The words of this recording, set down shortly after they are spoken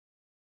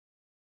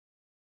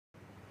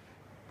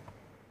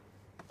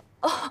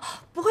哦，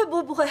不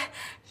会，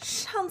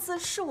上次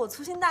是我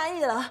粗心大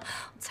意了，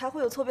才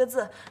会有错别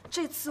字。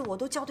这次我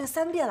都校对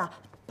3遍了，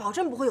保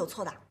证不会有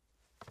错的。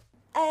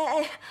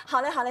哎，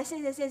好嘞，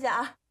谢谢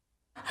啊。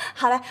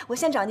好嘞，我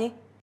先找您。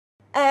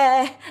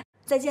哎，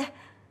再见。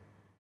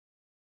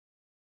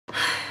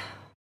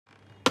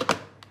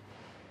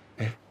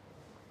哎，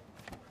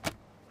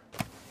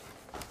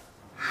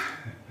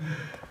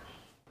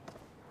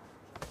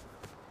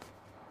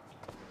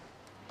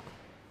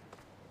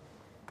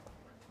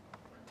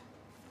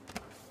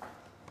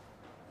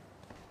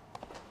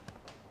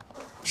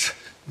是，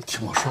你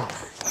听我说，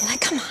你来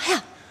干嘛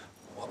呀？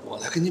我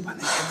来跟你把那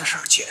天的事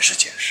儿解释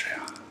解释呀。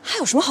还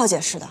有什么好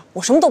解释的？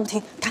我什么都不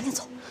听，赶紧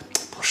走。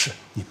不是，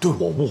你对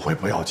我误会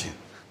不要紧，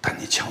但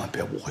你千万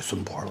别误会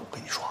孙博了。我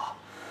跟你说啊，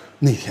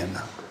那天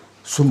呢，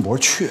孙博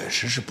确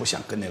实是不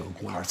想跟那个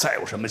姑娘再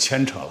有什么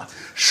牵扯了，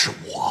是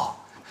我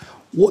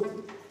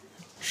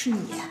是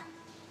你，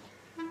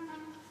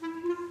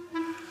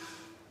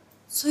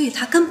所以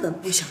他根本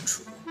不想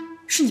出轨，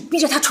是你逼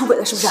着他出轨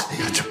的，是不是？哎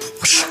呀，这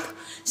不是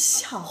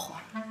笑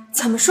话，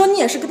怎么说你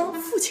也是个当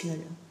父亲的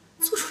人，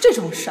做出这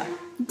种事儿，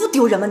你不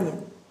丢人吗你？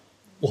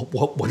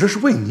我这是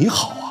为你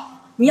好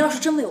啊！你要是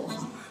真为我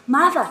好，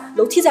麻烦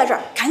楼梯在这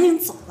儿，赶紧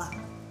走吧。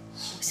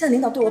现在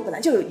领导对我本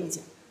来就有意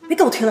见，别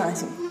给我添乱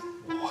行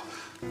吗？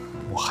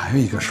我还有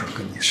一个事儿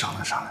跟你商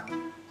量商量。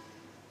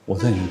我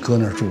在你哥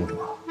那儿住着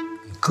吧，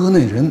你哥那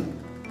人，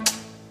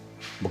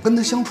我跟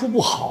他相处不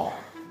好，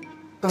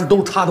但是都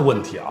是他的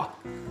问题啊。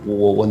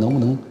我能不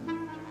能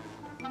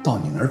到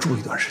你那儿住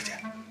一段时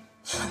间？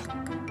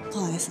不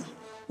好意思，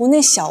我那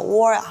小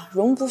窝啊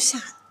容不下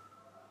你。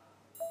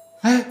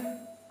哎，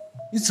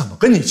你怎么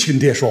跟你亲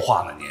爹说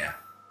话呢你？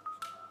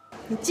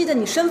你记得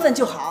你身份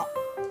就好。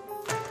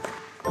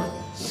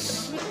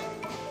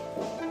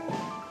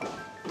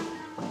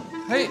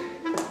嘿，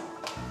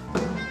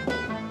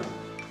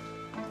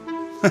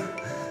哼，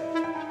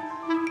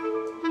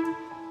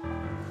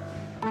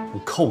我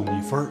扣你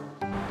1分儿。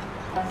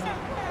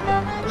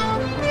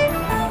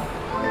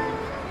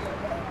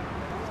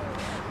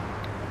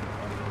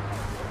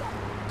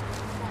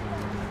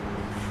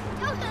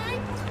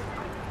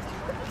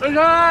珊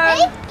珊，哎，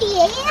爷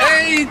爷，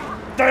哎，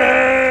噔，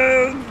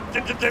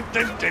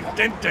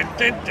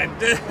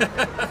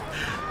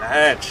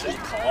来吃一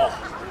口，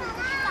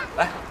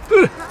来，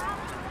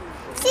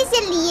谢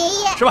谢李爷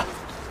爷。吃吧，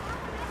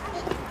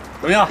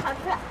怎么样？好吃，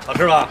好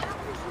吃吧？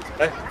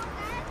哎，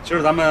今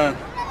儿咱们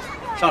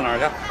上哪儿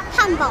去？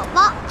汉堡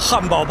包。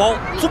汉堡包，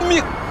遵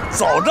命，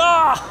走着。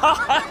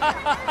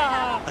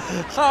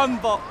汉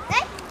堡。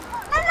哎，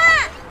妈妈，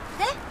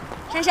哎，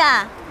珊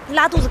珊，你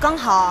拉肚子刚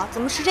好，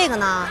怎么吃这个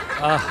呢？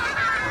啊，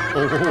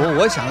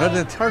我想着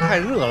这天太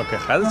热了，给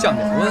孩子降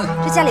降温。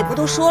这家里不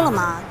都说了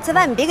吗？在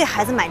外面别给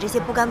孩子买这些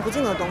不干不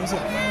净的东西。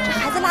这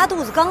孩子拉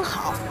肚子刚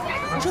好，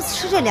你说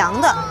吃这凉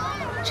的。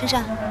珊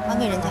珊，还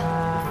给人家。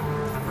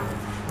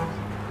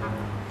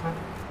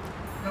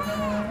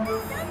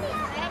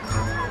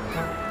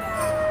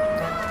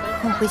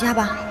跟我回家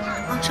吧，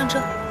啊，上车。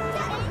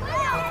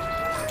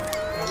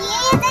爷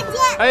爷再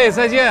见。哎，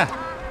再见。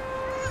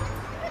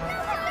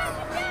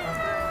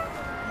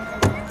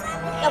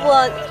要不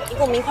你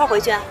跟我们一块儿回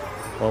去？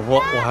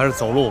我还是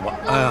走路吧。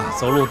哎呀，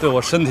走路对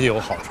我身体有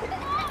好处。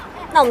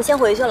那我们先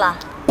回去了。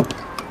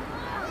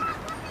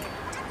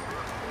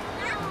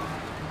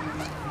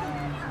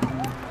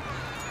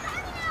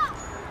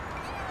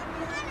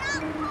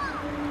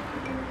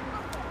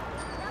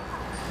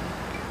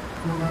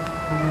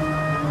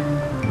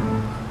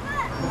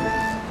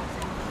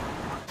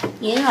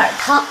银耳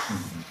汤。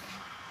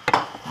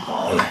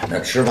好嘞，那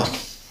吃吧。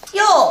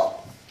哟，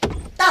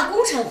大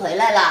功臣回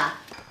来了！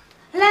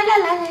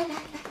来，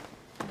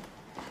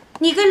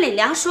你跟李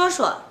良说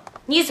说，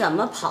你怎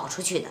么跑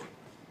出去的？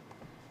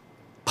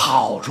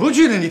跑出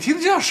去的，你听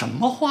这叫什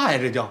么话呀？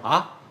这叫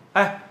啊！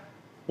哎，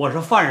我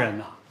是犯人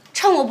呐！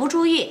趁我不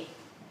注意，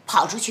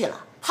跑出去了，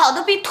跑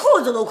得比兔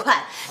子都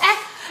快。哎，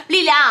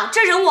李良，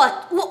这人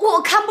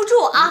我看不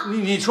住啊！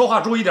你说话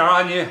注意点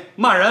啊！你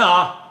骂人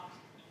啊！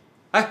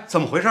哎，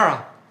怎么回事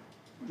啊？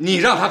你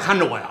让他看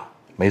着我呀？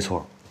没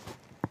错，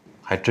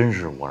还真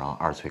是我让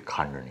二翠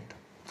看着你的。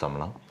怎么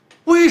了？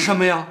为什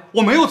么呀？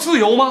我没有自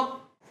由吗？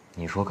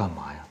你说干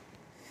嘛呀？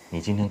你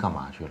今天干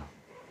嘛去了？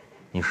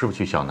你是不是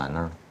去小南那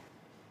儿了？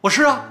我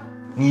是啊。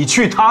你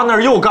去他那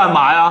儿又干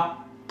嘛呀？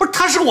不是，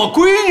她是我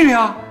闺女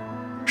啊，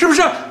是不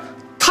是？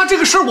她这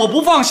个事儿我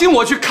不放心，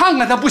我去看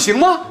看她不行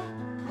吗？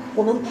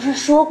我们不是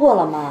说过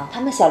了吗？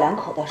他们小两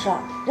口的事儿，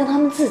让他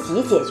们自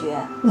己解决。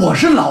我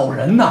是老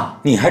人呐，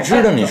你还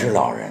知道你是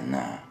老人呢？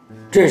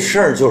这事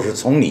儿就是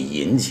从你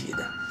引起的。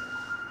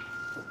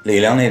李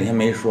良那天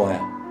没说呀，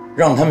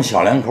让他们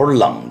小两口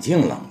冷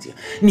静冷静，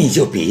你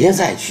就别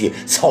再去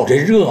凑这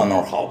热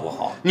闹，好不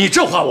好？你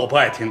这话我不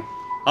爱听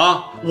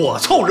啊！我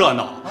凑热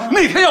闹，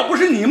那天要不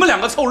是你们两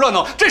个凑热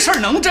闹，这事儿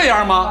能这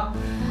样吗？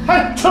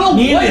哎，成了我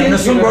你领着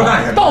孙博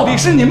干什么？到底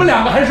是你们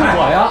两个还是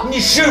我呀？你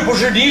是不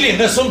是你领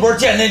着孙博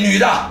见那女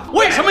的？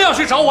为什么要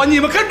去找我？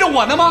你们跟着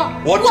我呢吗？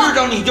我知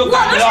道你就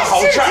干不了好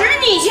事。我们是制止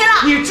你去了。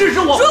你支持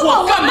我，如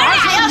果我干嘛们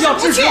俩要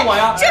支持我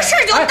呀？这事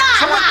儿就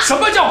大了。什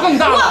么叫更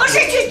大了？我们是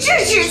去制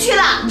止去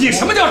了。你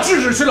什么叫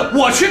制止去了？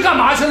我去干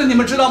嘛去了？你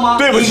们知道吗？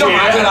对不起，你干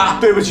嘛去了？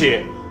对不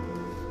起，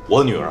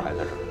我女儿还在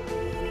这儿。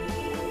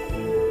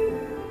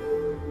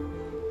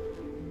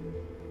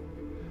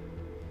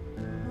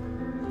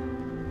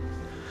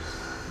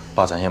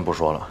爸，咱先不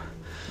说了，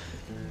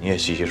你也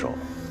洗洗手，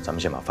咱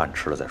们先把饭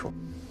吃了再说。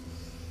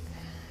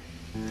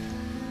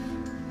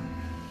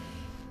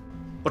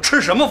我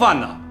吃什么饭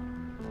呢？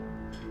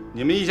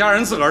你们一家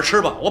人自个儿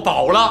吃吧，我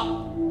饱了。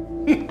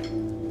哼。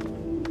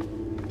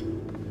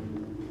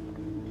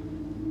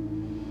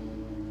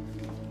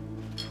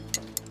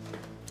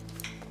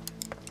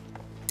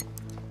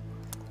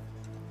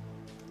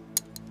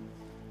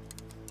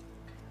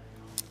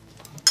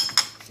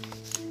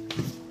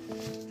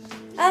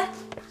哎，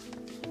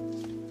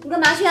你干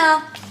嘛去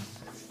啊？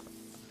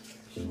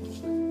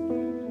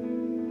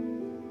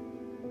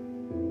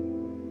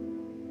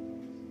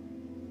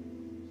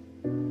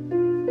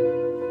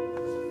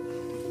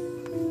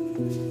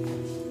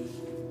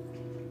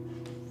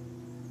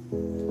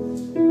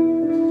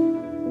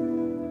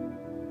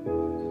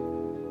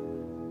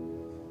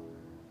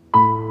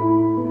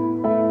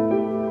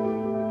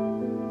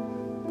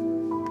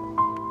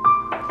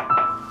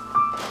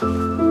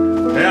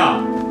谁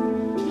呀？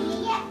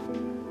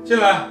进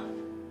来。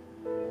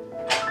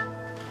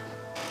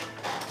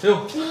哎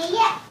呦，爷爷，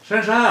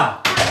珊珊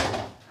啊，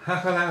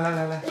快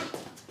来。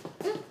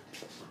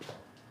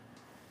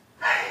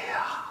哎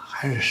呀，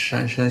还是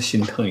珊珊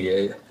心疼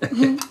爷爷。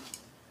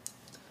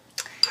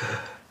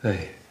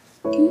哎，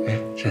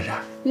珊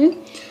珊，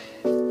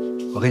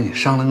我跟你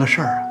商量个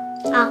事儿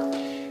啊。啊，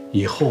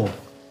以后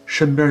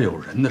身边有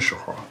人的时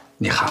候，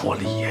你喊我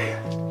李爷爷；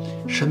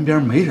身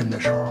边没人的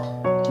时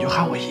候，你就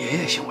喊我爷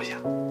爷，行不行？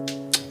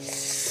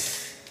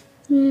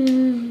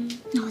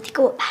那我得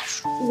跟我爸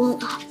说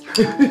呢。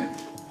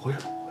回来。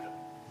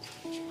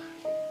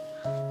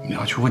你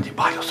要去问你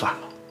爸就算了。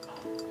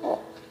哦。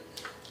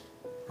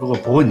如果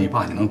不问你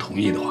爸，你能同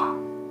意的话，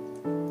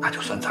那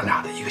就算咱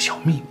俩的一个小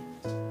秘密。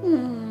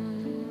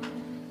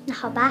那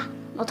好吧，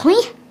我同意。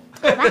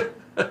好吧。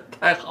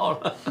太好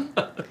了。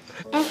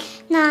哎，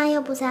那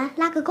要不咱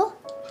拉个钩？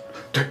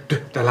对，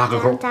再拉个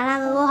钩。咱拉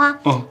个钩哈。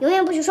嗯。永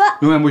远不许说。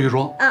永远不许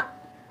说。啊。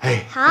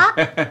哎。好。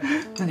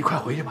那你快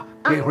回去吧，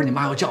别一会儿你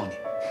妈要叫你。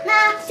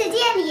那再见，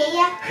李爷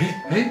爷。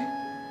哎，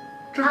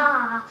这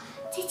啊，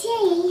再见，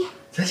爷爷。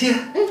再见。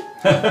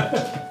再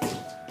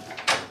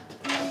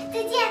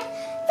见，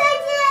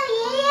李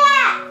爷爷。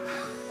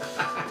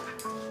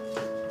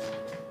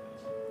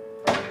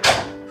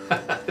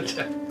这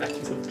孩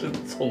子真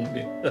聪明。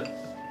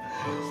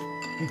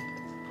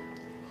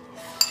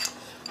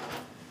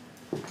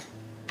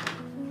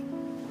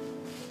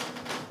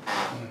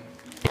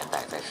现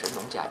代在神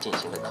农架进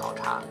行了考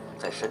察，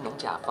在神农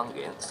架方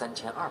圆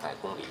3200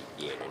公里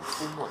野人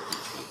出没的地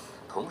区，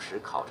同时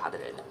考察的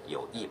人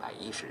有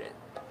110人。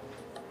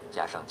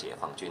加上解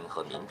放军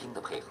和民兵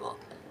的配合，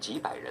几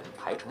百人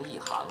排成一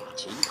行，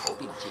齐头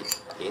并进，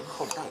连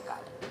后带赶，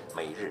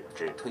每日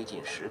只推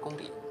进10公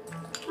里。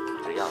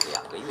只要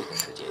2个月的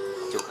时间，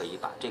就可以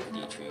把这个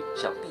地区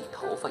像避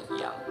头发一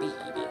样避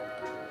一遍。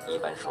一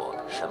般说，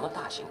什么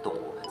大型动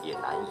物也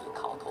难以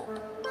逃脱，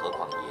何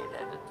况野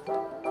人。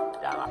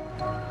然而，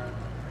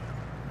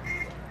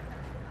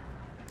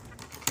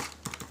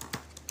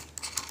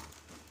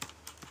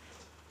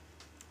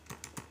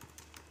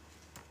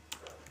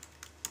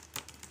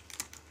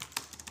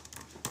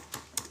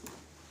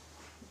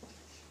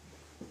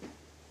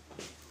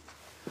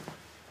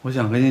我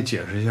想跟你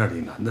解释一下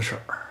李楠的事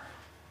儿。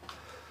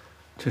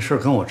这事儿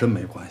跟我真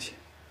没关系，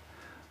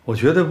我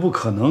绝对不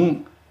可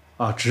能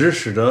啊，指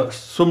使着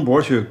孙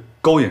博去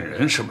勾引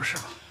人，是不是？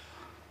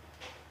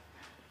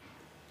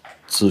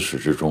自始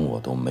至终我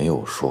都没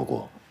有说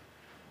过，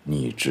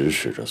你指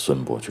使着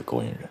孙博去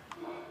勾引人。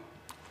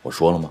我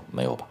说了吗？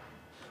没有吧？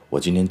我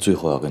今天最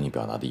后要跟你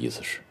表达的意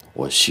思是，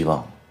我希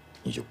望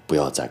你就不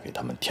要再给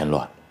他们添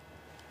乱了。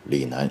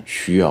李楠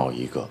需要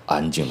一个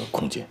安静的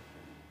空间。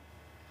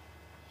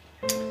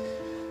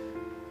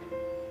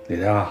李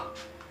亮，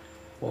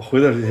我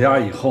回到这家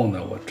以后呢，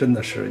我真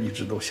的是一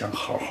直都想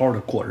好好的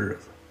过日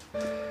子，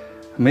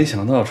没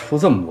想到出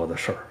这么多的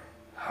事儿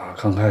啊！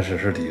刚开始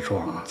是李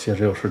壮，接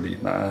着又是李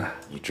楠，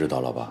你知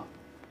道了吧？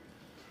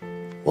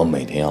我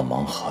每天要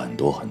忙很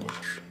多的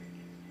事，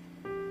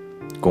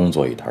工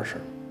作一摊事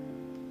儿，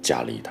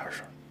家里一摊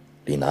事儿，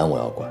李楠我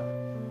要管，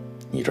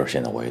你这儿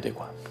现在我也得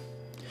管。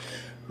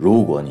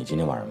如果你今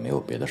天晚上没有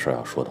别的事儿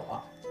要说的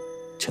话，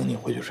请你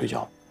回去睡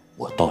觉。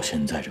我到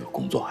现在这个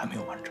工作还没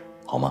有完成，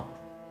好吗？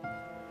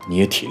你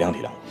也体谅体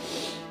谅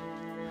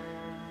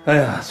我。哎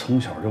呀，从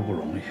小就不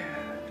容易，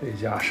这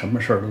家什么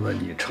事儿都在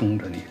你撑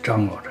着，你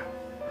张罗着。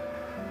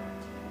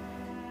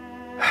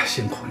哎，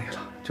辛苦你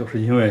了，就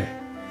是因为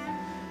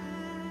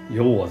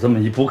有我这么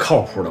一不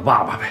靠谱的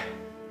爸爸呗。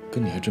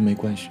跟你还真没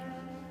关系。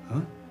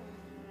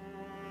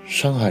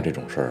伤害这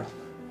种事儿啊，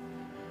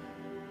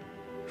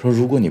说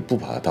如果你不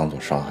把它当做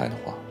伤害的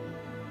话，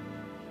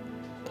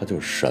它就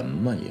什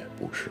么也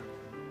不是。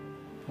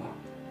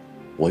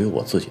我有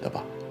我自己的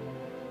爸，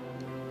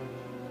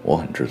我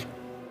很知足。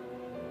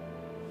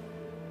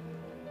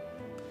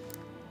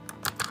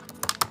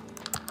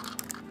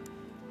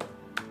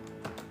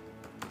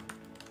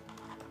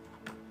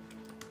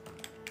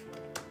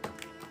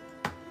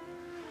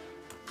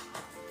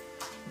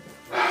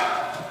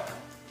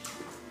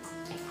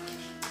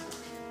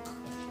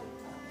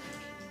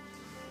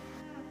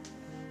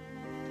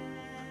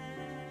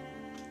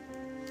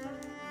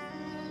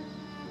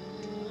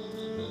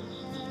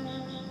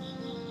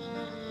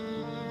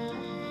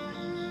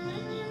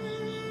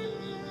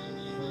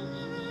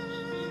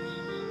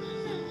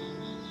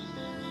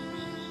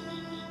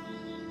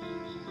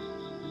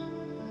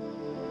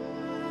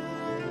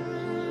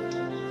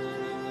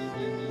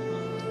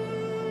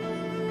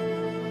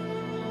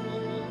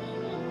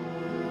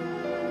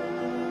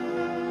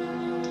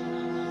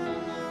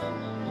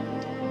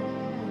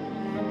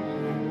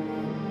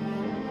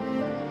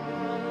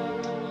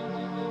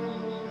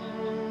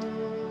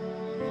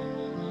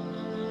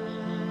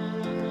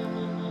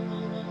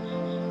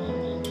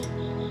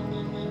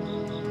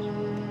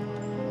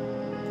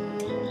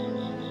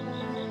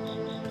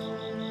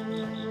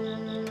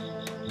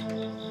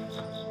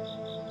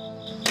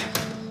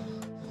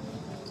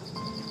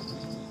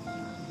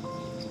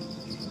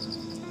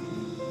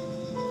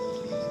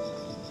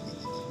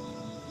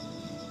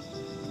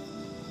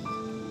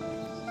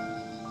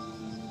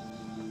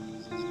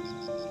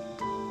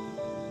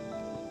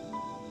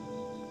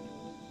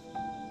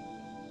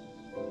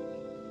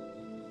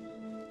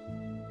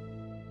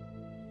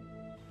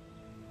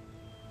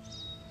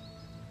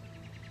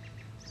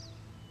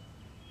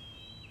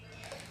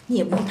你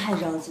也不用太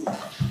着急，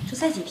这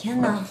才几天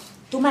呢，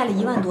都卖了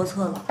1万多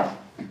册了。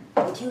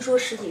我听说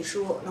实体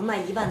书能卖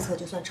1万册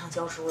就算畅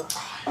销书了。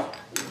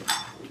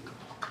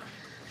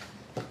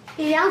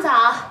李良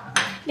早，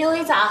刘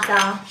伟早。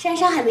早。珊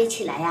珊还没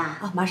起来呀？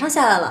啊，马上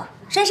下来了。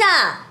珊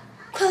珊，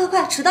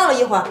快，迟到了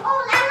一会儿。哦，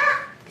来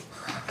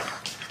了。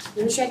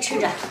你们先吃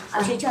着，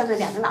我去叫那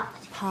2个老婆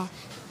去。好。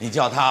你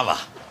叫他吧，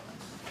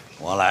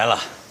我来了。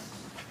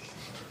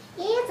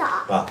爷爷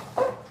早。爸，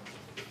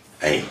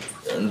哎，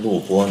人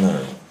录播那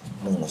儿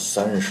弄了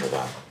30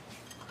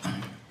万，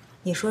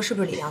你说是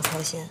不是李良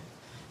操心？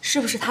是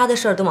不是他的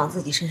事儿都往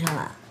自己身上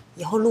揽？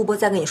以后录播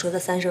再跟你说他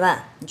30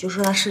万，你就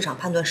说他市场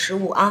判断失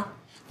误啊！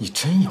你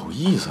真有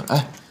意思了。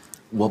哎，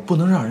我不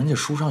能让人家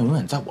书商永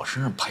远在我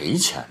身上赔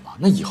钱吧？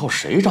那以后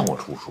谁找我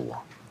出书啊？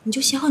你就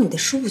写好你的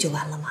书不就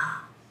完了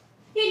吗？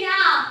丽良，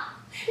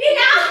哎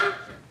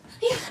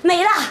呀，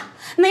没了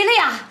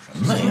呀！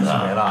什么没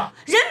了？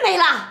人没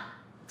了。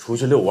出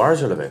去遛弯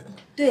去了呗。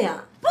对呀，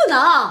不能，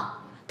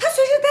他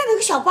随身带那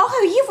个小包还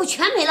有衣服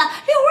全没了，遛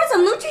弯怎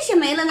么能这些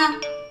没了呢？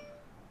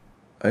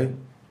哎，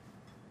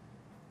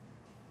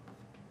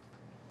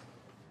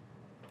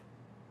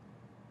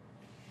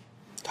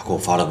他给我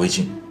发了微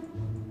信，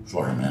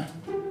说什么呀？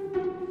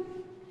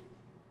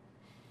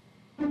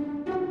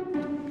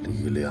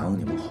李良，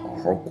你们好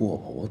好过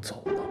吧，我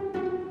走了。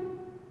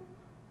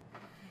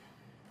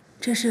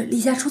这是离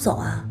家出走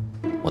啊？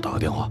我打个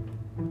电话。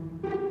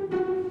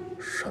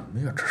什么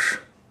呀，这是？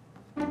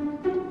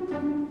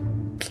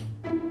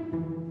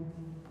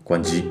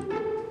关机。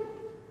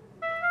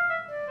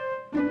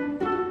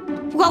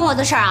不关我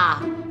的事儿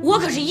啊！我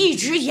可是一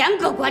直严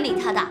格管理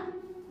他的。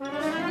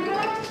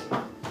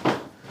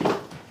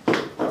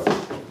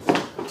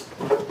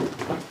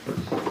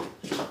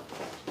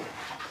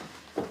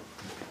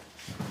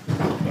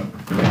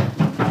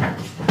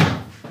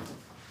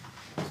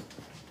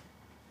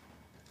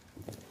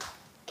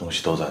东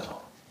西都带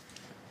走。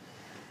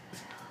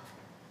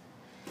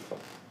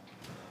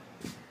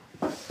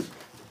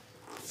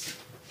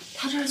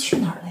他这是去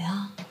哪儿了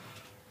呀？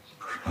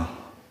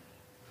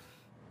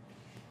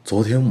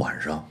昨天晚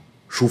上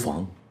书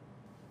房，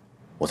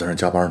我在那儿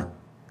加班呢，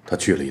他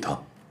去了一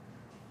趟，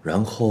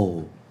然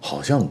后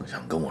好像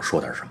想跟我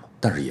说点什么，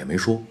但是也没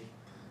说。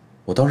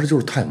我当时就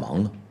是太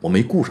忙了，我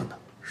没顾上他。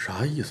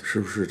啥意思？是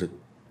不是这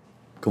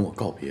跟我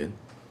告别？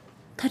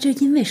他这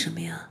因为什么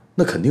呀？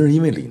那肯定是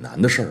因为李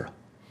楠的事儿啊。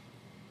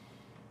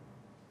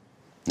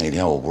那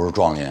天我不是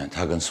撞见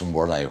他跟孙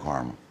博在一块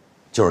儿吗？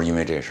就是因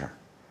为这事儿。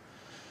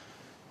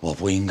我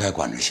不应该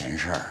管这闲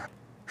事儿。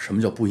什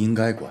么叫不应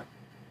该管？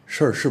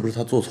事儿是不是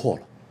他做错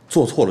了？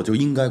做错了就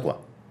应该管。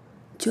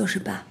就是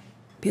爸，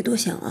别多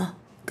想啊，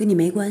跟你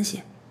没关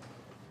系。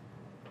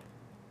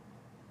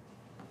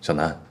小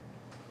南，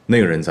那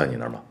个人在你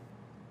那儿吗？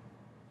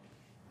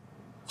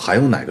还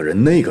有哪个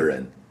人？那个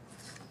人？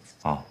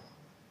啊，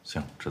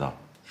行，知道了。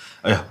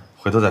哎呀，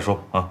回头再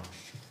说啊。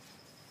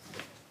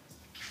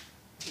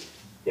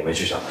也没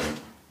去小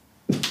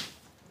南。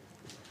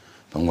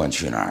甭管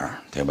去哪儿，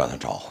得把他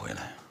找回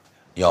来，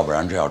要不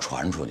然这要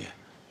传出去，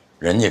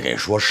人家给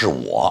说是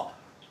我，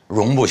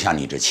容不下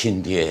你这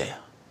亲爹呀。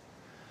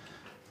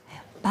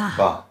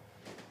爸，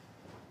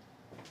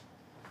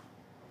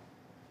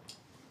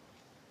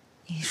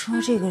你说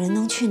这个人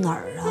能去哪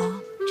儿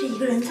啊？这一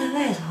个人在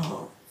外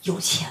头有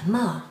钱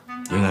吗？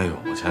应该有，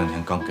我前两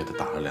天刚给他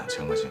打了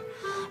2000块钱。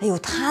哎呦，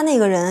他那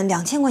个人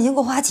2000块钱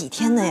够花几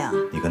天的呀？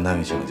你跟单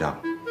位请个假吧。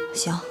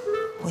行，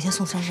我先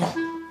送珊珊。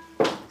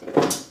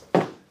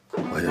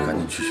我也得赶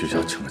紧去学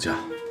校请个假。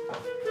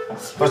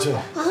大庆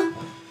啊，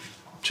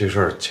这事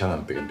儿千万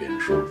别跟别人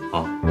说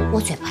啊！我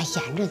嘴巴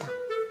严着呢。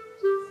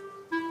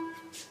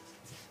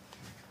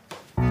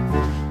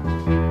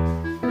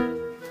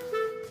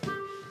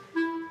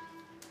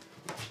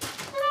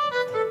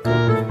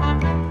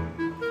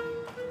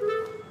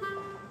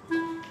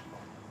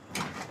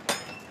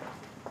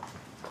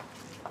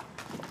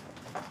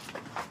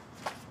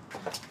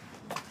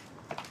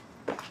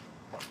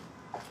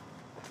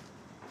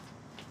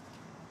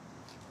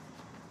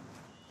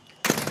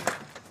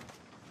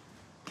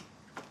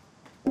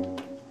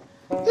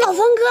老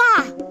冯哥，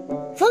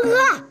冯哥，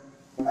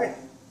哎，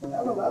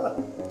来了。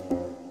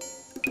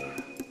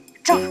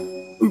这儿，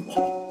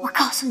我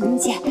告诉你一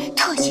件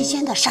特新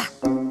鲜的事儿。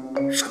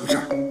什么事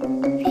儿？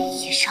李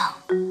医生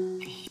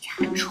离家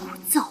出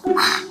走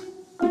了。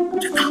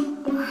真的？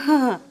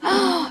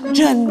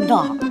真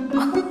的。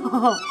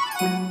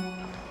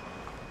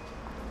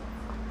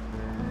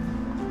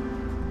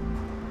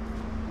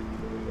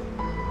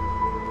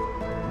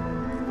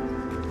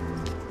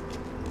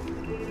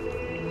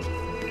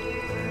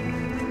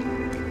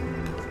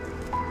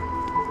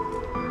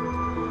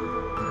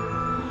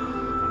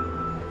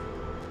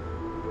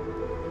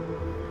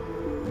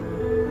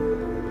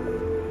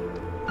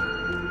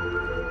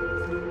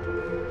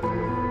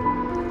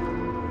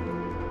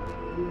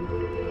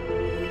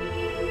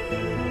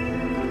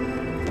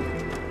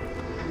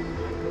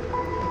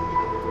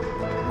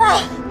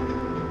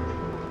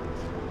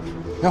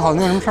你好，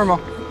你有什么事吗？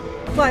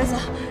不好意思，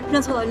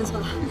认错了。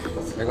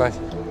没关系。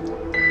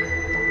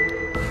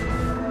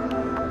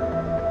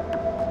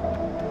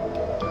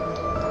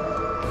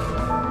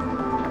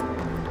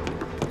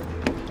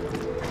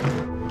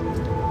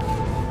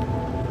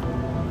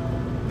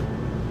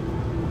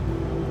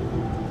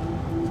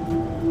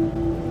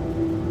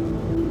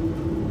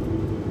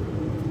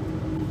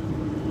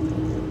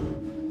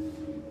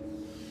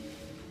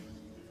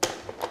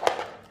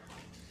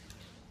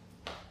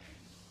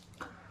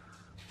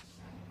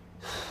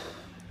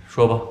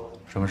说吧，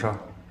什么事儿？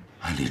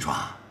哎，李壮，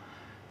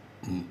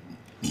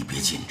你别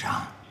紧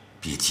张，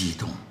别激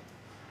动。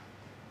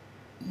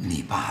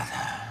你爸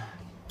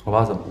我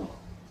爸怎么了？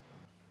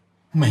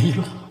没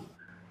了，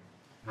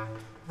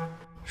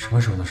什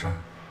么时候的事儿？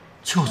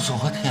就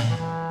昨天。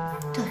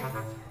对，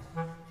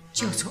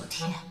就昨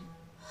天。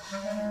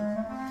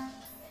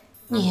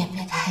你也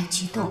别太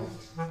激动，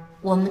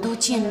我们都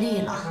尽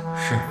力了。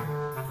是。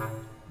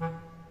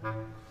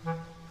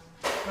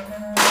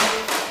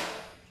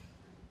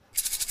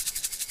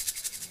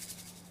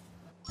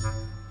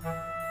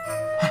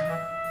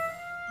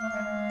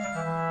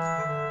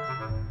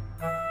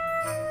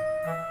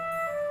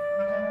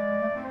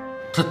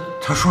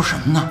他说什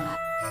么呢？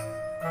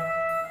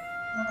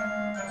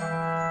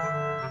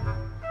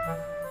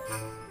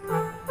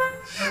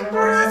不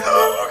是你怎么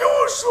不跟我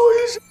说一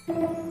声？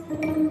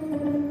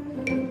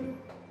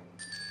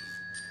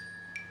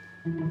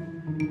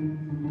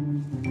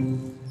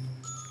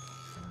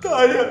大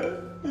爷，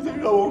你得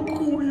让我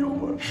哭一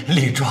会儿。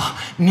李壮，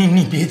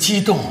你别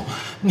激动，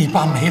你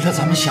爸没了，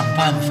咱们想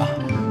办法。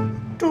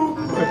都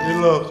没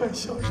了，还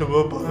想什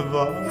么办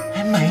法？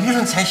哎，没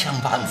了才想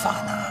办法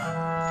呢。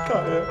大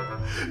爷，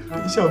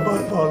别想办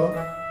法了，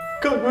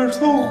赶快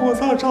送火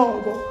葬场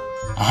吧。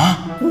啊，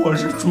我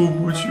是出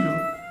不去了，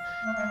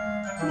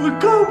我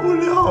干不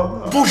了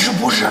了。不是，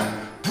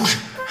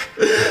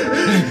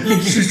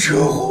是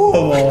车祸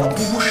吗？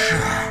不是，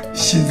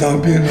心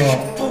脏病啊？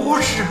不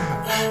是，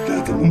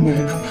那怎么没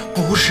了？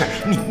不是，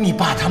你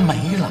爸他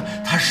没了，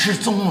他失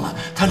踪了，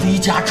他离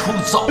家出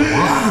走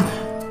了，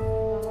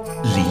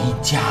离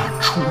家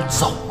出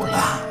走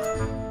了。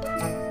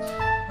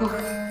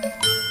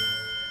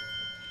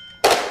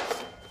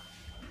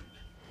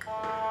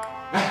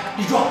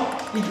李壮，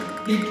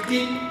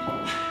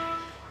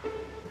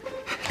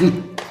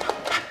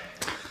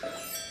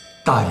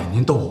大爷，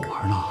您逗我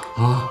玩呢？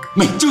啊，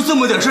就这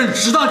么点事，你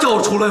值当叫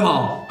我出来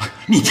吗？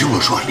你听我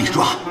说，李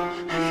壮，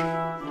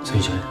崔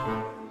璇，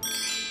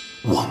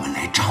我们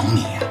来找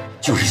你呀，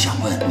就是想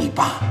问你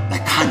爸来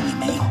看你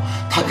没有？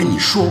他跟你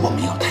说过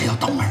没有？他要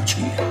到哪儿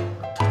去呀？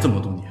他这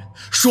么多年，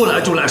说来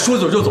就来，说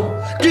走就走，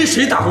跟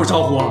谁打过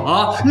招呼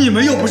啊？你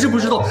们又不是不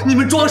知道，你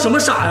们装什么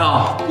傻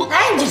呀？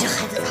哎，你这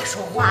孩子咋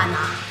说话呢？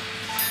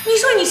你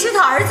说你是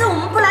他儿子，我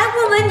们不来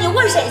问问你，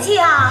问谁去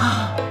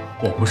呀？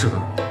我不是他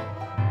儿子，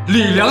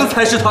李良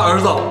才是他儿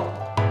子。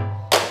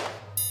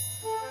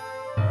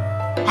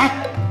哎，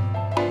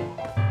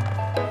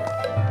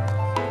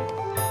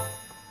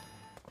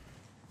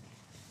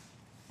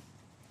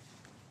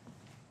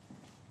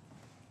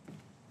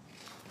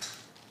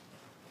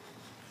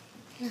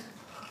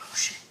不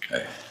是。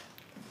哎。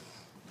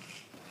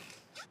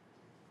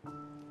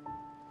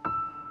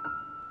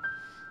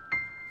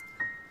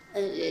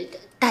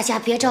大家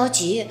别着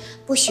急，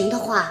不行的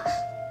话，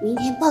明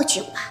天报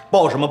警吧。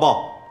报什么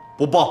报？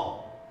不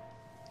报，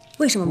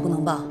为什么不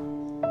能报？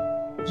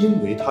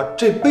因为他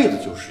这辈子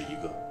就是一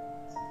个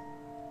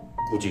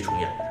故伎重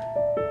演的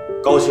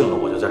人，高兴了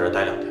我就在这儿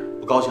待2天，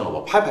不高兴了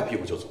我拍拍屁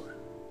股就走人。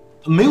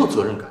他没有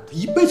责任感，他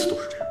一辈子都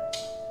是这样。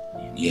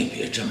你也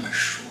别这么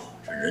说，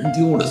这人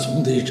丢了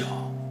总得找，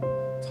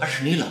他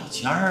是你老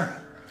家儿啊。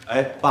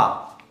哎，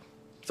爸，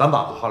咱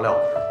把话撂到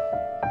这儿，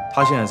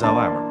他现在在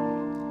外面，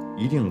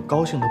一定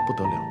高兴的不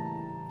得了，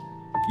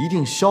一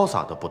定潇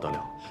洒的不得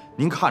了。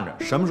您看着，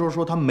什么时候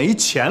说他没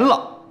钱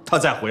了，他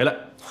再回来。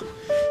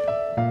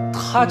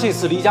他这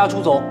次离家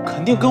出走，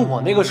肯定跟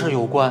我那个事儿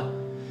有关。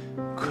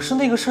可是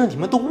那个事儿你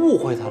们都误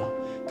会他了，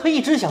他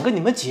一直想跟你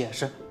们解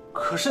释，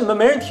可是你们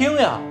没人听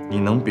呀。你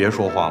能别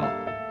说话吗？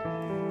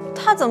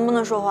他怎么不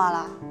能说话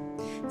了？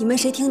你们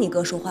谁听你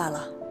哥说话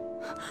了？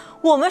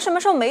我们什么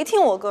时候没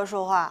听我哥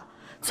说话？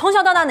从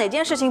小到大哪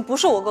件事情不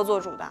是我哥做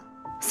主的？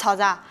嫂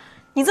子，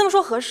你这么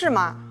说合适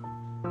吗？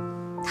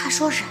他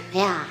说什么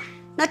呀？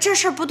那这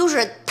事儿不都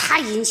是他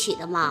引起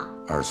的吗？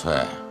二翠，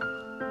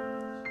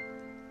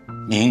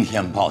明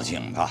天报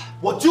警吧。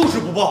我就是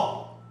不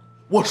报，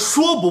我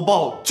说不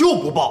报就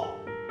不报。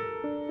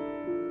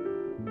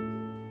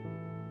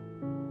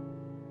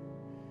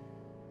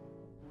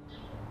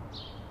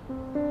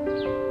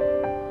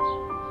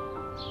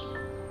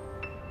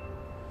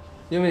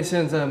因为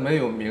现在没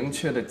有明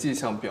确的迹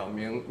象表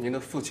明您的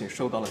父亲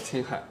受到了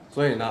侵害，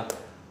所以呢，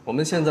我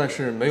们现在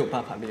是没有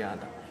办法立案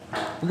的。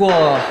不过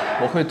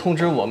我会通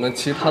知我们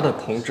其他的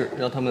同志，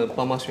让他们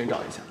帮忙寻找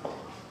一下。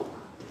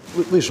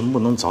为什么不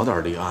能早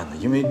点立案呢？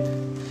因为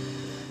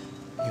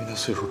他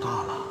岁数大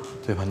了，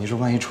对吧？你说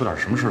万一出点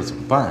什么事怎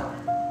么办啊？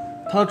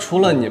他除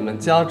了你们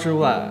家之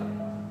外，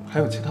还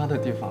有其他的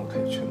地方可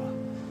以去吗？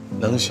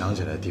能想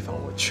起来的地方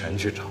我全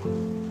去找了，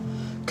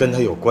跟他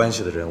有关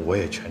系的人我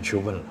也全去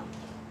问了。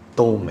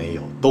都没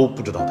有，都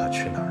不知道他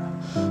去哪儿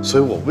了。所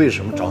以我为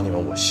什么找你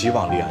们？我希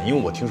望立案，因为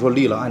我听说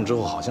立了案之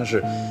后，好像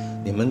是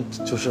你们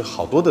就是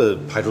好多的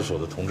派出所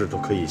的同志都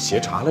可以协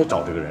查来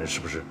找这个人，是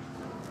不是？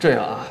这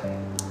样啊，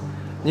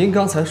您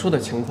刚才说的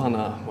情况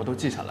呢，我都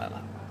记下来了，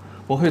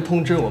我会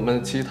通知我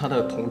们其他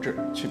的同志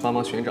去帮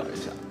忙寻找一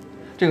下，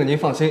这个您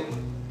放心。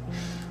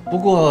不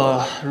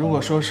过如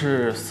果说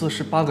是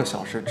48个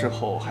小时之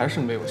后还是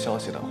没有消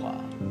息的话，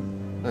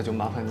那就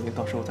麻烦您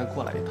到时候再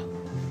过来一趟。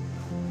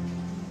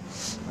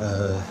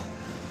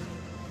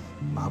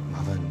麻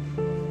烦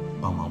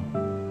帮忙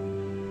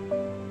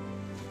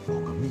保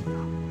个密啊。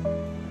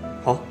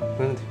好，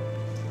没问题，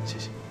谢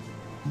谢。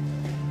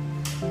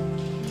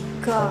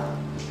哥，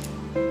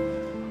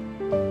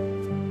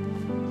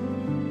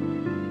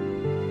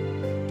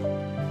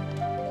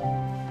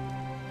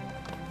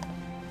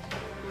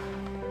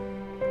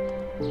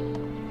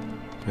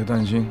别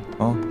担心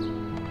啊，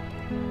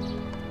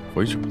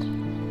回去吧，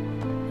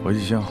回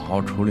去先好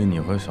好处理你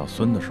和小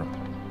孙的事。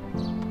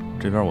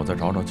这边我再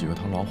找几个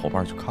他老伙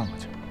伴去看看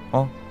去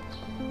啊。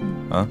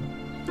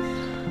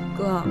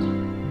哥，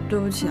对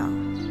不起啊。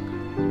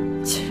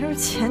其实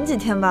前几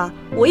天吧，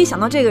我一想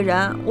到这个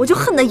人，我就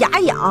恨得牙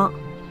痒，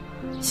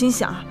心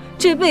想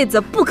这辈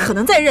子不可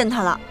能再认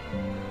他了。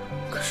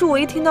可是我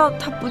一听到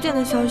他不见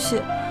的消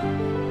息，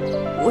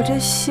我这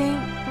心……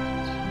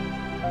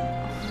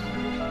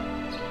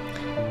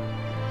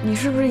你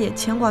是不是也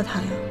牵挂他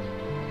呀？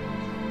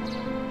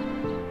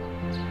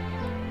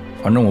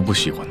反正我不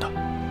喜欢他。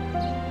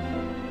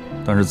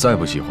但是再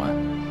不喜欢，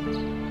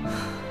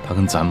他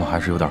跟咱们还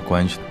是有点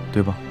关系的，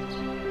对吧？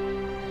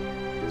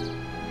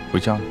回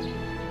家了，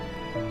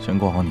先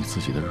过好你自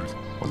己的日子，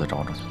我再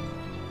找找去。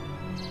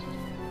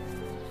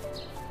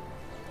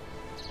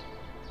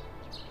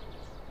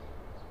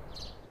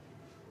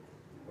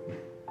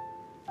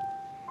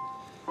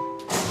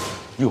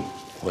哟，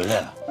回来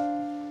了。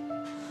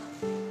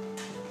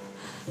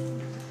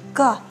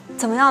哥，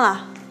怎么样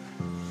了？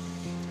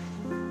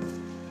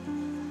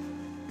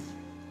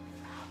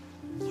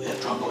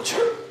喘口气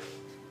儿。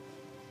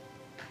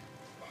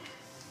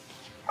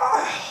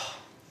哎呀，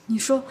你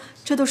说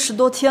这都10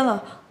多天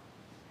了，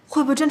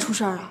会不会真出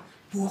事儿啊？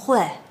不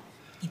会，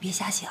你别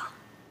瞎想。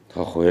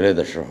他回来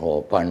的时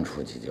候搬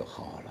出去就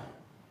好了。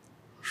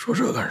说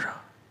这干啥？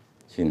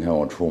今天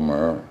我出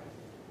门，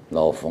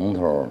老冯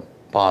头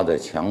扒在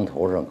墙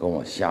头上跟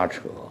我瞎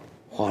扯，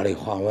话里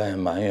话外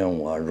埋怨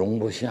我容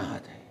不下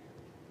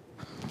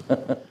他。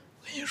跟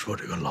你说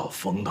这个老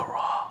冯头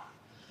啊，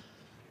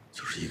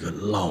就是一个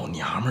老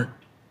娘们儿。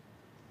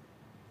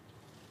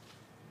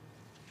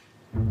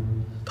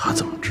他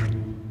怎么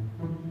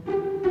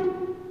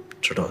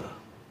知道的？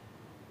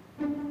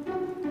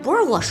不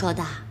是我说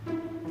的，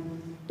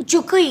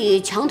就搁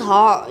一墙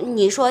头，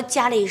你说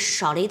家里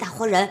少了一大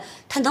活人，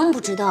他能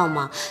不知道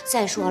吗？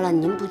再说了，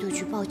您不就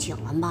去报警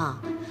了吗？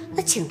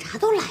那警察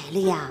都来了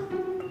呀。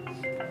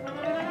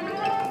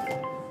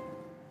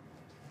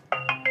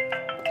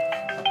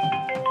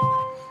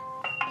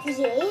爷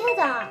爷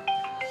的。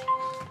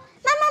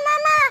妈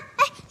妈，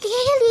哎，李，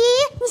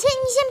你先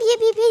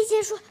别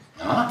结束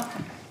啊！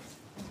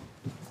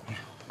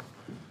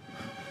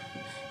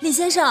李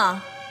先生，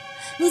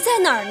你在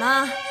哪儿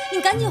呢？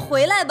你赶紧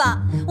回来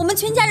吧，我们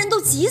全家人都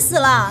急死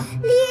了。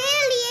李，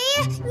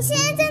你现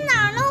在在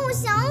哪儿呢？我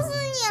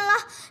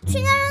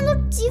全家人都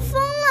急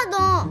疯了都。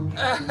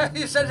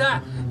哎，珊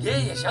珊，爷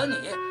爷也想你，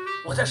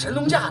我在神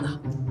农架呢，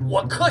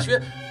我科学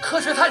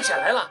探险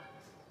来了，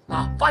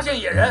啊，发现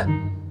野人。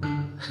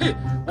嘿，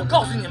我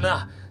告诉你们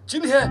啊，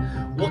今天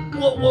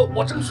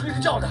我正睡着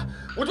觉呢，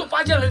我就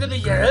发现了这个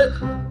野人，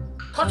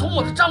他从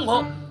我的帐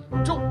篷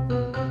就，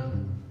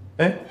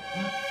哎，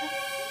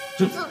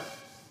这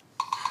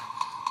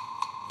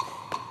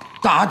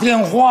打电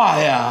话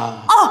呀！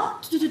哦，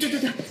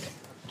对。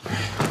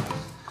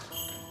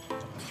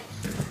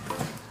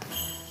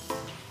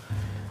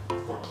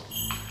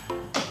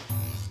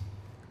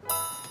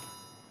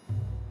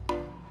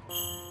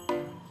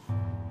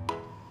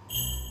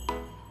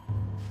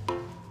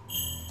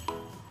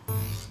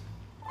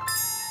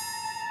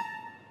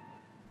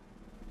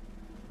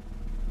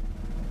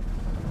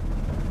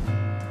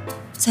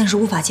暂时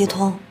无法接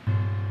通。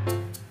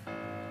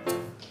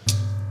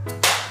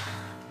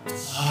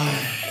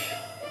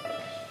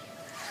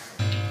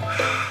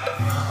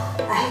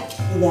哎，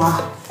李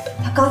良，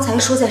他刚才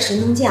说在神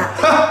农架，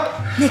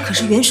那可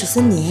是原始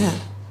森林。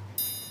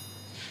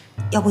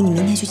要不你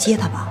明天去接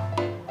他吧？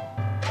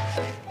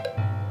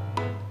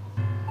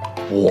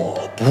我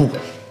不。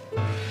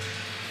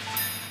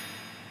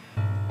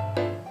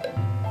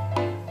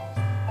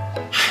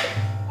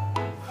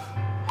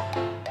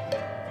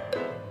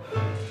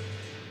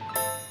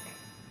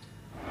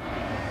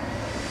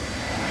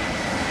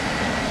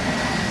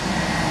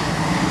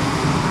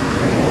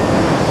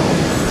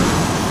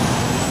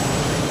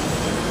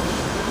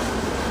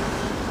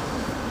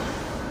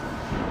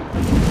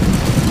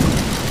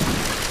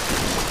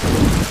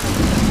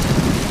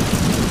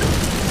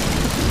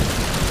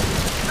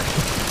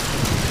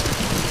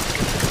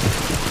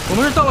我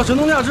们是到了神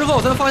农架之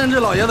后才发现这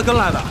老爷子跟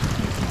来的。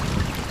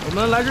我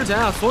们来之前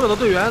啊，所有的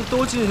队员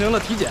都进行了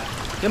体检，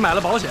也买了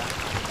保险，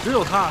只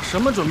有他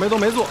什么准备都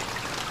没做，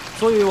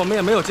所以我们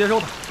也没有接收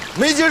他。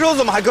没接收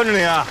怎么还跟着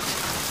您啊？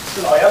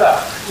这老爷子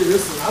一直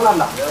死缠烂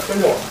打的跟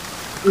着我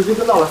们，一直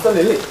跟到了森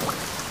林里。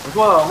我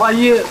说万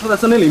一他在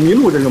森林里迷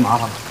路，这就麻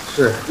烦了。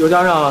是，又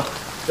加上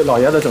这老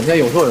爷子整天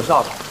有说有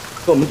笑的，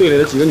和我们队里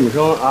的几个女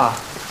生啊，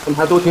他们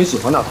还都挺喜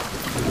欢他的，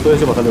所以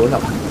就把他留下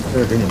来。这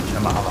是给你们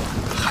添麻烦了。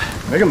嗨，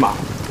没这么麻烦。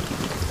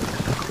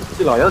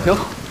这老爷子挺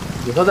好，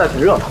有他在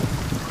挺热闹。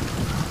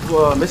不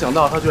过没想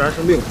到他居然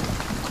生病了。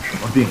什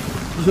么病？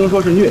医生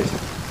说是疟疾，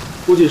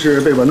估计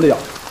是被蚊子咬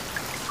的。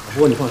不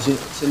过你放心，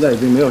现在已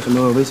经没有什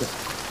么危险。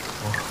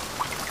哦，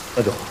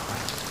那就好。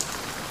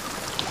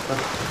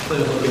那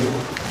就和病人，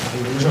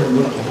有什么事你给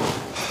我打电话。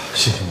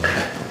谢谢你。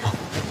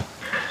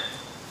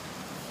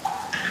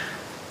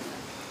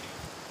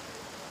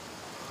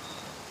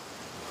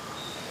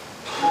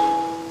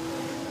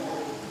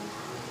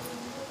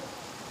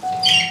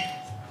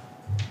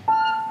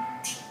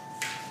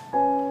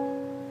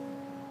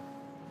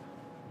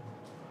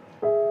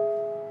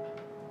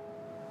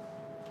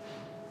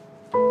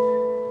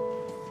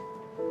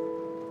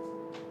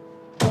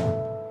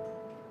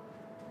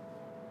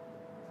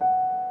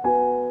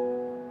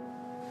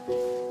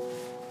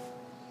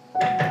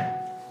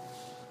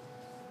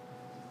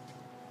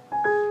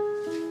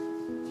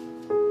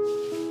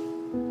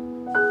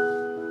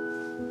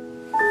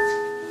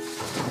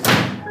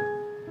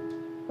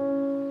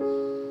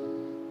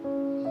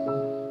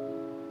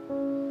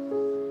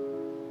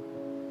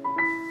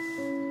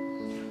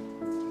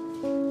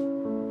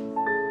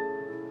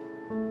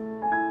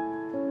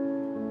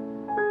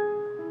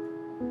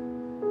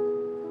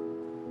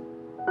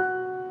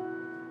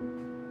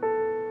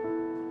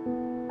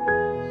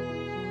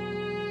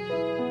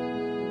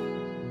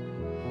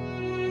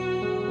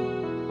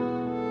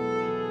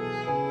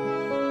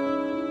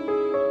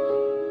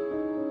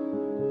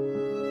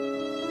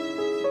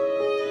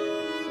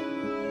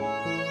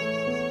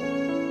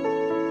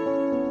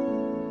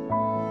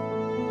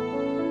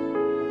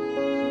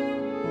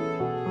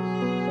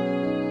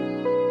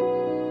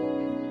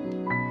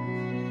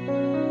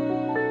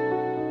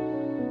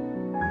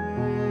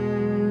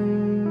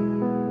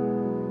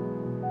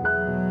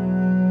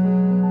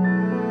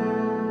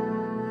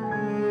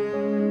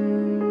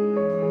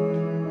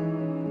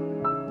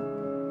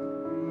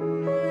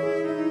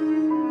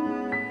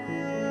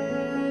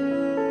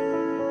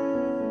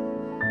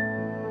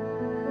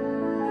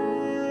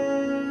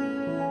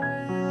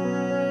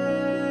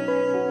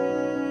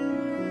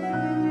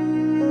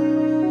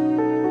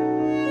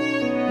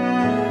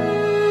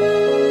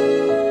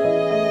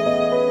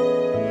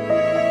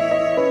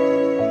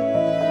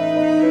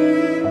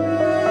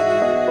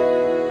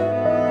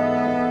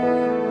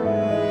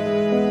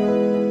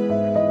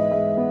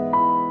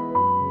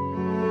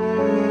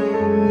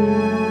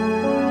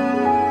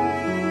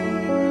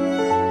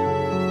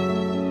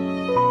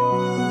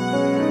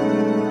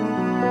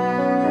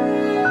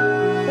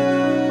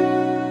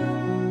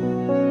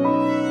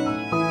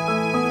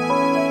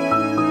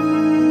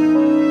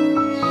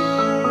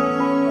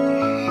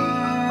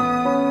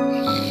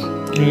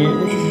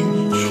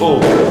臭。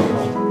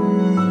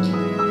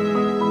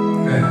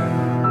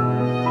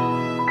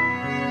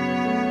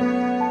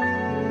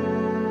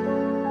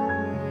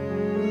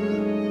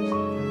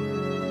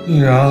丽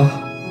阳，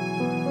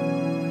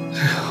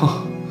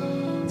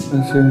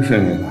那真是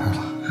你来了。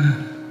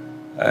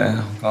哎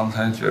呀，刚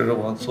才觉着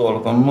我做了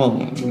个梦，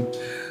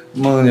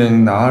梦见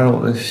你拿着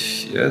我的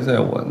鞋在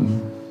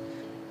闻。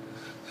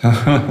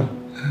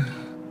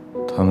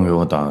他们给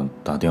我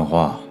打电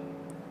话，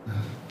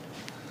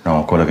让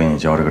我过来给你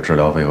交这个治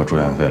疗费和住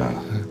院费来了。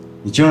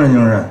你精神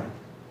精神。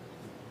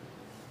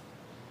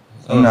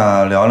咱们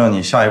俩聊聊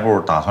你下一步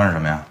打算是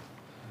什么呀？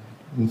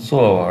你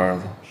做吧，儿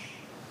子。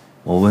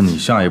我问你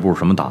下一步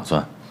什么打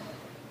算？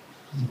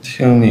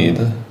听你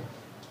的。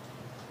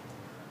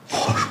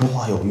我说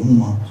话有用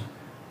吗？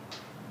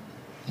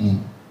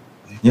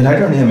你来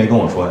这儿你也没跟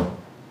我说呀，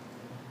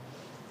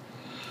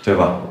对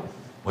吧？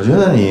我觉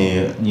得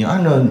你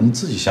按照你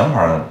自己想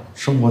法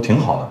生活挺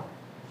好的，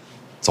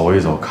走一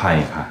走看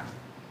一看，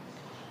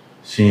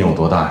心有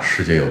多大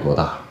世界有多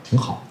大，挺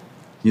好。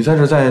你在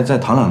这再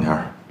躺2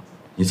天，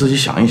你自己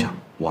想一想。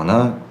我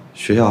呢，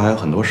学校还有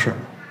很多事儿，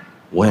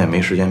我也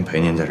没时间陪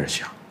您在这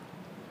想。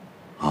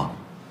啊，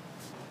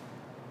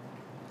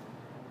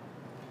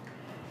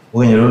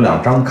我给你留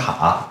2张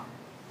卡，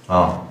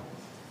啊，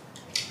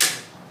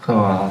干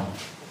嘛？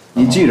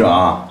你记着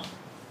啊，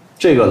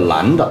这个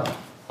蓝的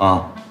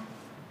啊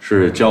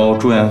是交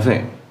住院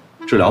费、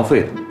治疗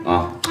费的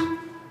啊，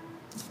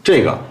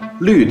这个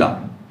绿的，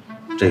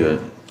这个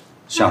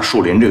像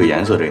树林这个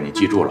颜色，这个你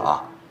记住了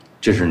啊，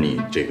这是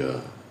你这个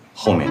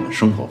后面的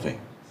生活费，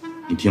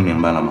你听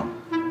明白了吗？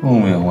不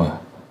明白。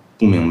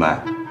不明白？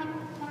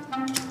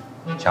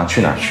想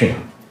去哪儿去哪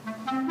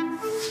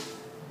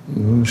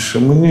儿。什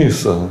么意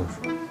思啊？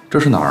这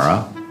是哪儿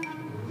啊？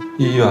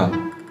医院。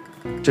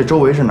这周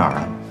围是哪儿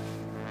啊？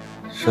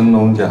神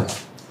农架。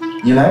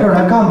你来这儿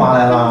来干嘛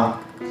来了？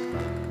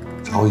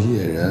找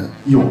野人。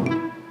哟，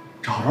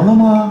找着了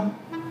吗？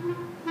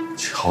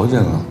瞧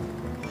见了，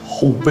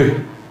后背，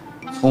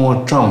从我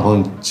帐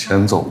篷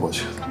前走过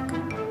去的。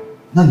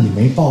那你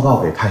没报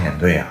告给探险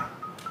队啊？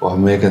我还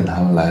没跟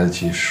他们来得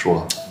及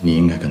说。你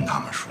应该跟他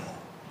们说，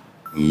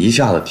你一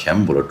下子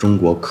填补了中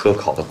国科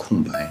考的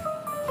空白。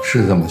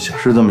是这么想，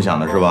是这么想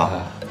的，是吧？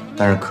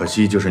但是可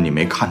惜就是你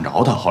没看着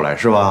他，后来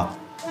是吧？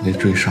没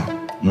追上。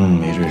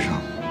没追上。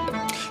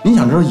你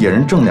想知道野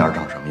人正脸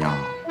长什么样吗？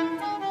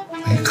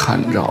没看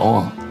着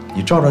啊。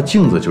你照照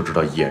镜子就知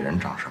道野人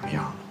长什么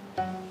样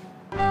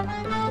了。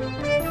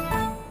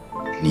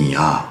你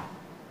呀，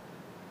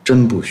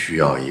真不需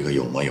要一个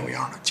有模有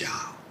样的家，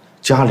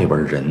家里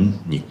边人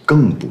你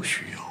更不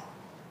需要。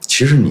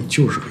其实你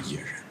就是个野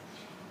人，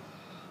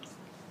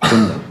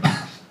真的。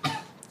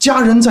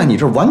家人在你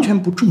这儿完全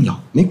不重要，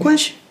没关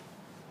系。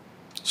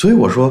所以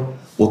我说，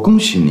我恭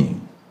喜你，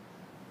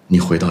你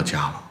回到家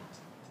了。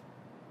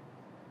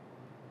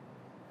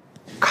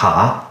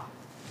卡，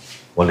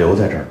我留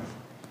在这儿，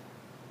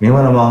明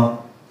白了吗？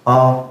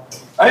啊！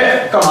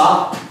哎，干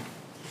嘛？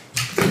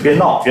别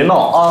闹，别闹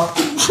啊！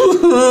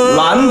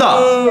蓝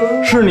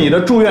的是你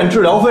的住院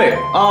治疗费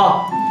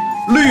啊，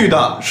绿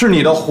的是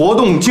你的活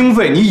动经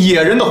费，你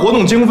野人的活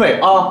动经费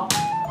啊。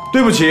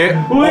对不起，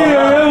我野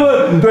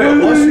人，对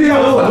我学校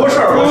有很多事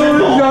儿，我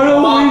想着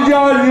回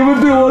家，你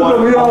们对我怎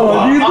么样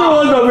啊？你对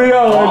我怎么样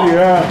啊？你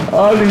啊，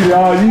李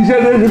良，你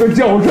现在是个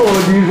教授了，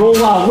你说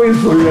话会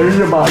损人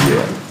是吧？你。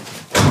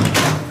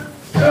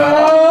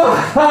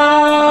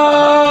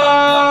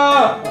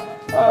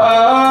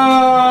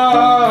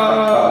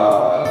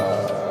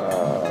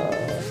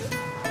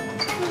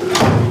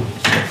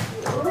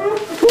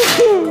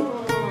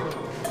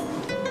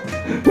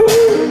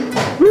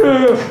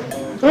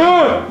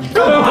你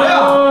干嘛呀？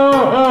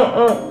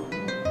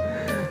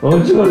我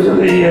就是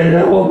个野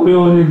人，我不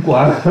用你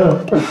管。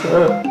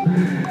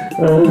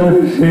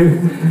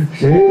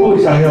谁不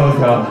想要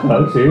家？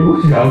谁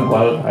不想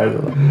管孩子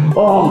了？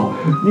哦，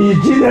你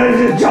今天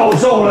是教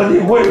授了，你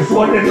会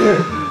说这个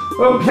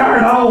片儿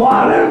汤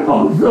话来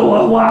讽刺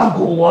我、挖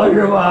苦我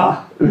是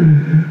吧？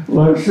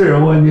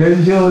我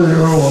年轻的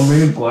时候我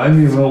没管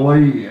你们，我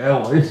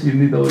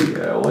心里都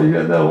野。我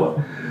现在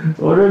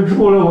我这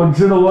出来，我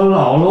知道我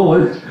老了，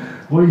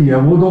我野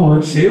不动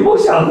了，谁不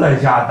想在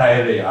家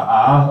待着呀？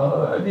啊，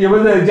你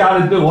们在家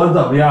里对我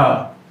怎么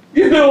样？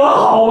你对我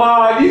好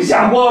吗？你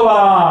想过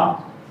吗？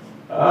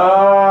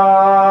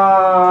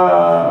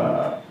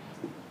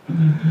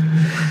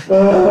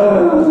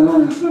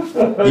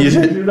你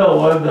知道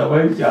我怎么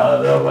想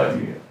的吗？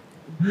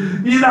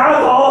你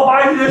拿走，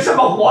把你的什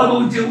么活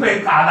动经费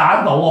卡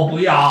拿走，我不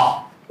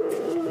要。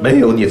没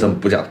有你这么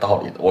不讲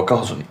道理的，我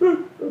告诉你，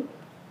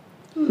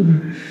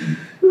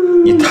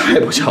你太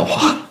不像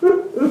话了。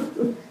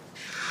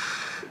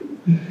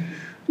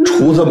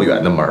出这么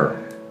远的门儿，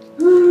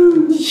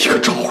一个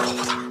招呼都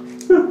不打。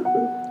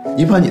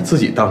你把你自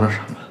己当成什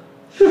么？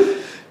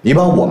你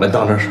把我们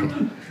当成什么？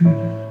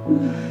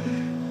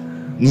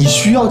你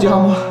需要家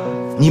吗？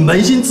你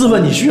扪心自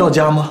问，你需要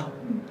家吗？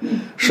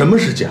什么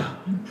是家？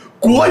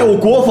国有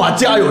国法，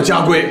家有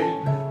家规。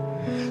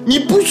你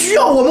不需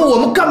要我们，我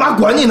们干嘛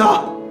管你呢？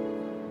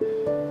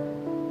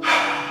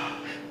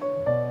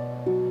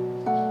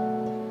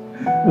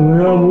我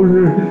要不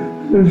是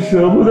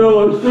舍不得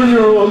我孙女，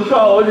我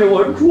告诉你，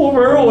我出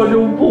门我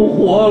就不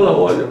活了，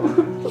我就。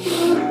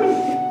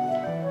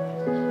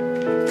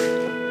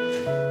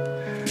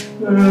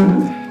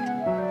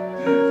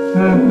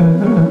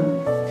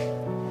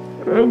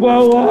管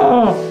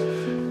我！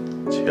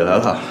起来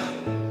了，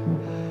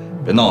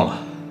别闹了，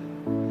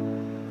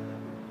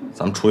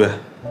咱们出院，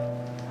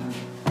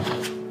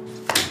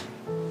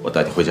我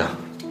带你回家。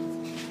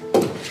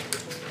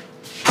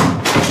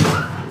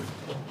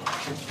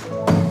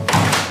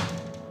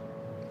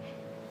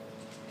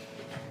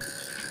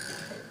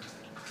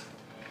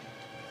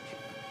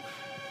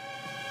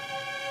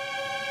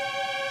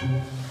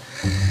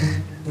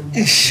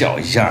你小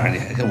样，你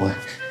还跟我，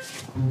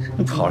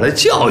你跑来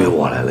教育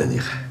我来了，你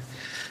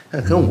还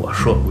跟我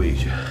说规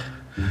矩。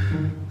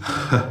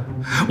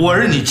我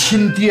是你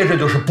亲爹，这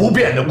就是不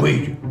变的规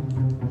矩。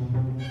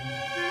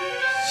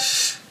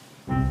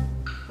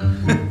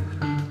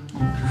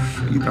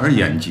一点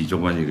演技就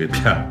把你给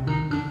骗了，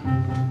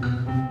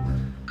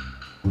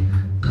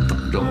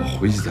等着我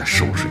回去再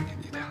收拾你。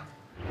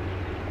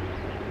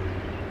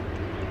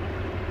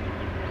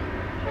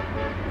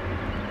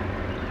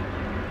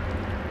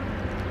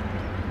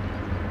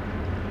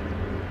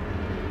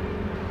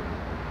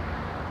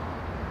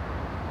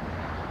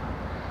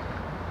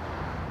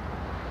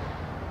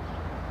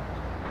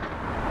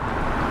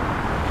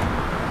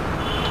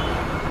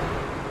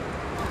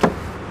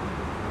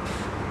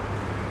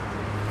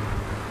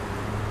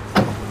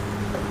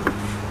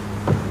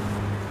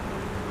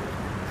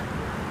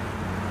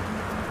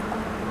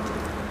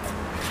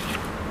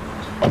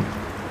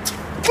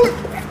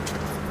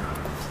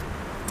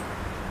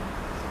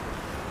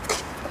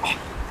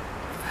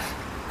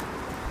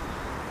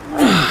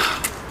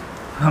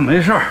没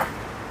事儿。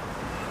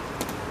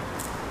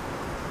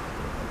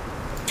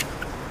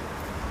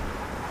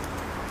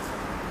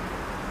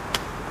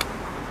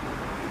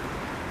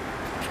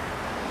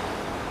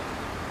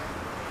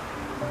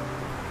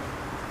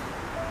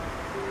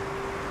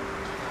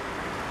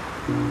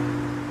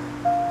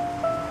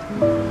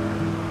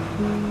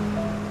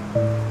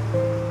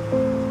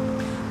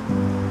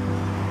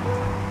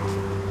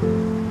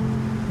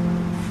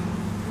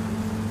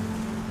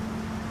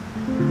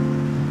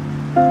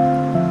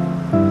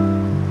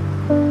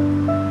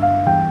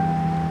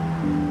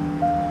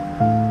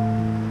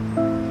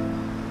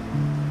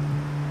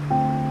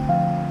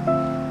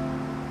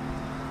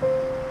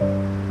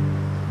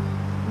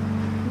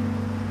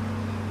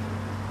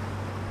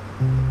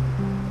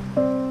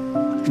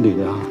李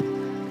良，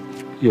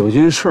有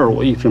件事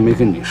我一直没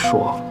跟你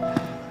说，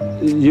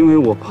因为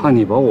我怕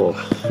你把我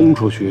轰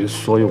出去，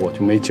所以我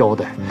就没交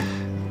代。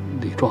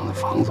李壮的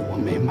房子我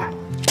没卖。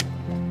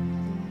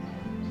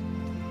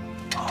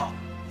啊，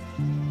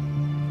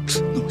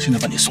那我现在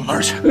把你送哪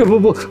儿去？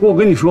不，我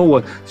跟你说，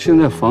我现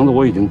在房子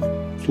我已经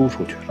租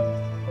出去了。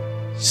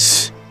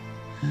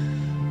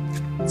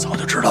早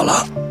就知道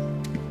了。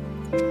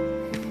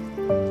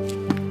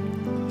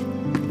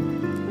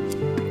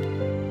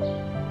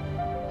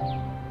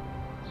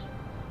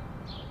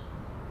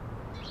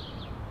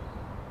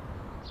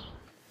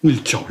那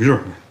脚印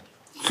儿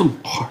这么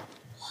快，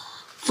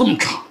这么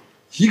长，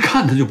一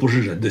看它就不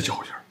是人的脚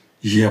印儿，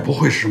也不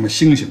会是什么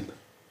猩猩的，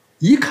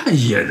一看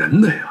野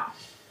人的呀。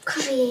可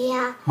是爷爷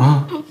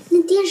啊，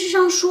那电视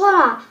上说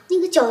了，那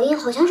个脚印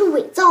好像是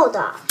伪造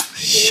的。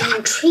爷爷，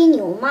你吹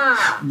牛嘛？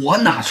我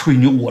哪吹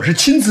牛？我是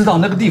亲自到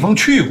那个地方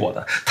去过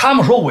的。他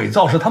们说伪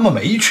造是他们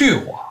没去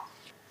过。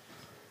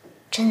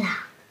真的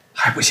啊？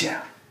还不信？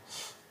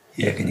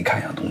爷爷给你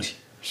看样东西。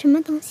什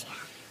么东西啊？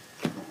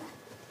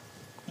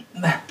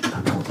来，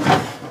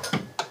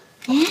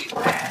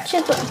哎，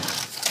这个，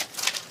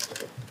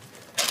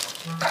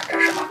看这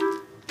是什么？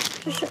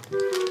这是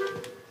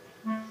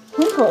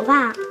红头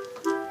发。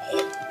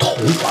头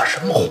发？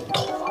什么红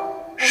头发？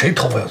谁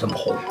头发有这么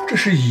红？这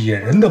是野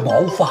人的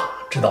毛发，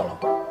知道了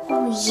吗？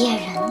哦，野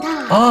人的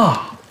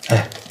啊！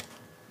哎，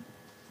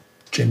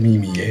这秘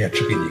密爷爷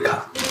只给你看，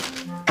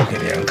不给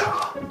别人看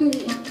啊。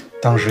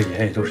当时爷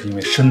爷就是因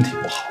为身体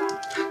不好，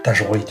但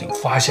是我已经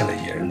发现了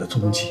野人的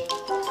踪迹。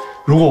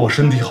如果我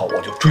身体好，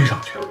我就追上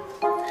去了。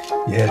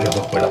爷爷这回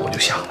回来，我就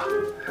想了，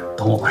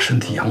等我把身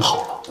体养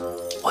好了，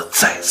我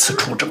再次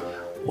出征，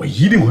我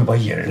一定会把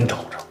野人找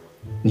着。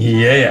你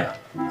爷爷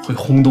会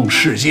轰动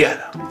世界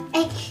的。哎，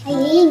爷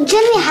爷你真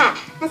厉害！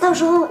那到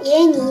时候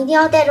爷爷你一定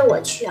要带着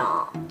我去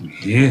啊。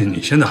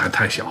你现在还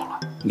太小了，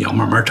你要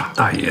慢慢长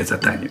大，爷爷再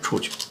带你出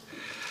去。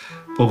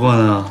不过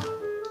呢，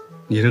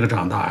你这个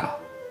长大呀，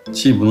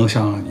既不能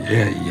像爷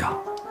爷一样，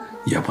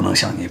也不能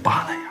像你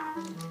爸那样。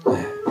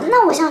哎，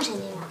那我像谁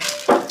那样？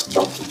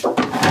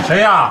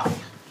谁呀？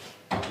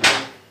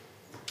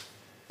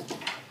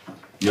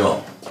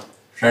哟，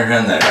珊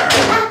珊在这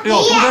儿。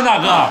哟，东山大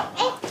哥，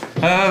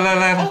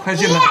来，快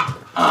进来。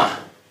啊。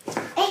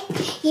哎，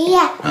爷爷，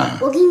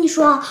我跟你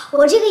说，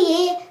我这个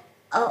爷爷，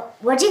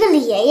我这个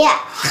李爷爷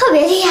特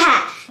别厉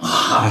害，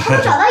他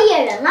们找到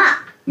野人了。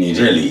你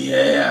这李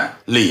爷爷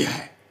厉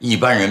害，一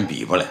般人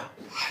比不了。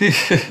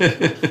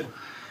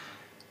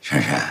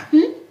珊珊，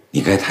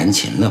你该弹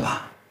琴了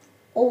吧？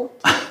哦。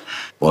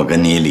我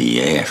跟你李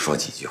爷爷说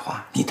几句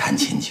话，你弹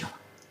琴去吧。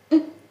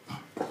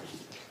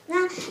那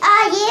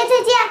爷爷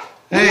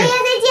再见，爷爷再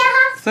见哈。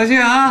再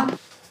见啊。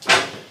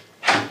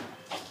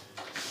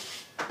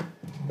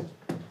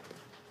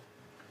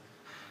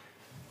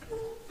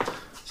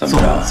怎么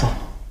着？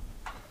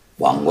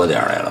晚过点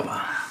来了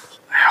吧？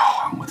哎呀，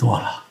晚过多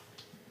了。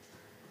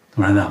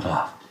东山大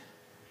哥，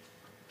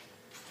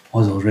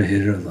我走这些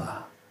日子，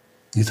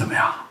你怎么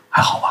样？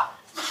还好吧？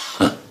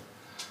哼，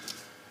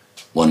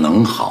我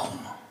能好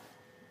吗？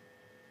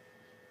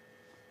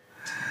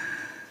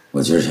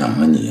我今儿想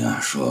和你啊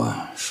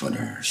说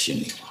点心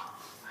里话。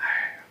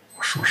哎，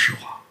我说实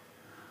话，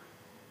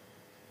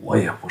我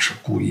也不是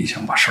故意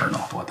想把事儿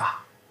闹多大，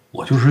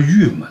我就是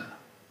郁闷了，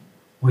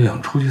我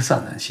想出去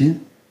散散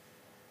心。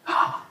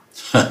啊，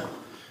哼，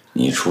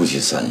你出去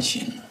散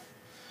心呢？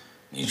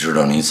你知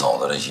道你走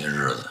的这些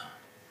日子，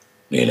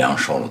李良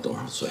受了多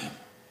少罪吗？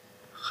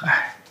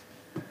嗨，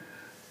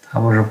他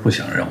不是不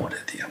想认我这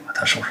爹吗？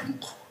他受什么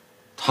苦？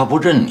他不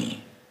认你，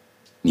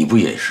你不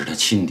也是他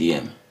亲爹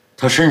吗？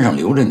他身上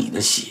流着你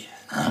的血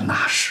呢。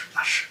那是。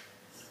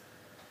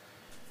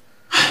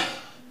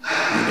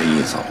你这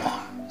一走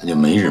啊，他就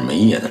没日没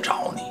夜的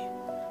找你，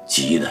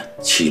急得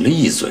起了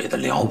一嘴的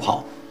燎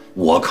泡，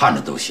我看着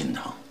都心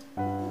疼。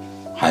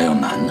还有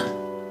楠楠，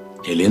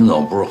你临走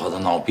不是和他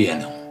闹别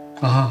扭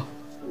吗？啊，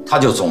他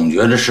就总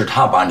觉得是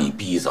他把你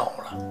逼走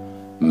了，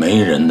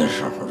没人的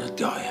时候就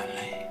掉眼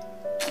泪。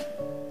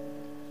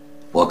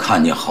我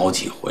看见好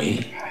几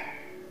回，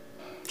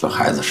这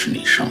孩子是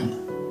你生的，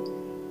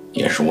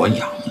也是我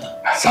养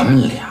的，咱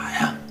们俩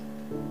呀，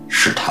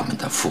是他们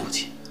的父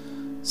亲。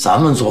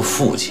咱们做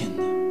父亲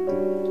的，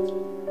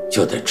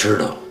就得知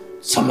道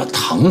怎么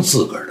疼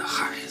自个儿的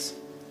孩子，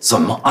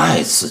怎么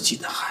爱自己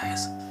的孩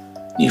子，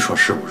你说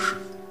是不是？